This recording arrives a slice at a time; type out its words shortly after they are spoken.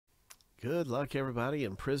Good luck, everybody,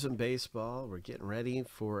 in Prizm Baseball. We're getting ready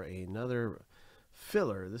for another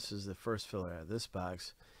filler. This is the first filler out of this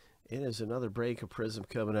box. It is another break of Prizm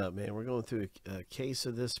coming up, man. We're going through a case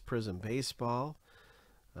of this Prizm Baseball.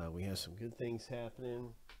 We have some good things happening.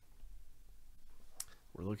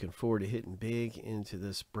 We're looking forward to hitting big into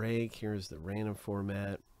this break. Here's the random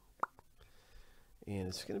format. And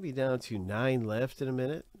it's going to be down to 9 left in a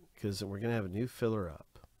minute because we're going to have a new filler up.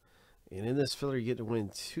 And in this filler, you get to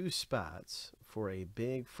win 2 spots for a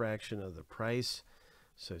big fraction of the price.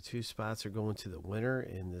 So 2 spots are going to the winner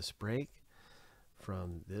in this break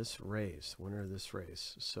from this race, winner of this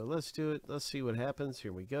race. So let's do it. Let's see what happens.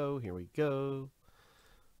 Here we go. Here we go.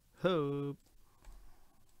 Hope.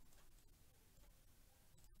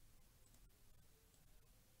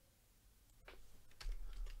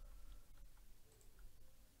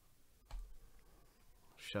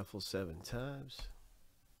 Shuffle 7 times.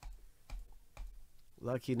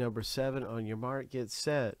 Lucky number 7 on your mark, get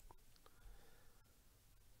set.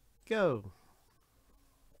 Go.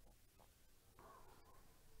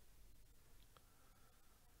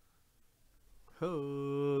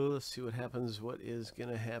 Oh, let's see what happens. What is going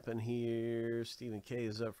to happen here? Stephen K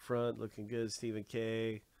is up front. Looking good, Stephen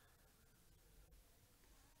K.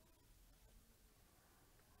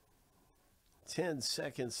 Ten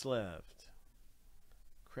seconds left.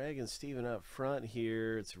 Craig and Steven up front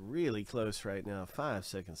here. It's really close right now. 5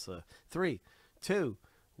 seconds left. 3, 2,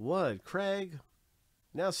 1. Craig.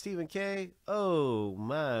 Now Stephen K. Oh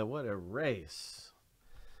my, what a race.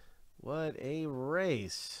 What a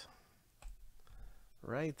race.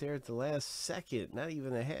 Right there at the last second. Not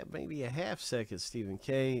even a half, maybe a half second. Stephen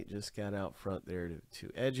K. just got out front there to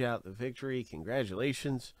edge out the victory.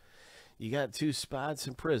 Congratulations. You got 2 spots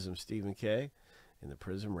in Prizm, Stephen K. in the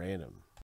Prizm Random.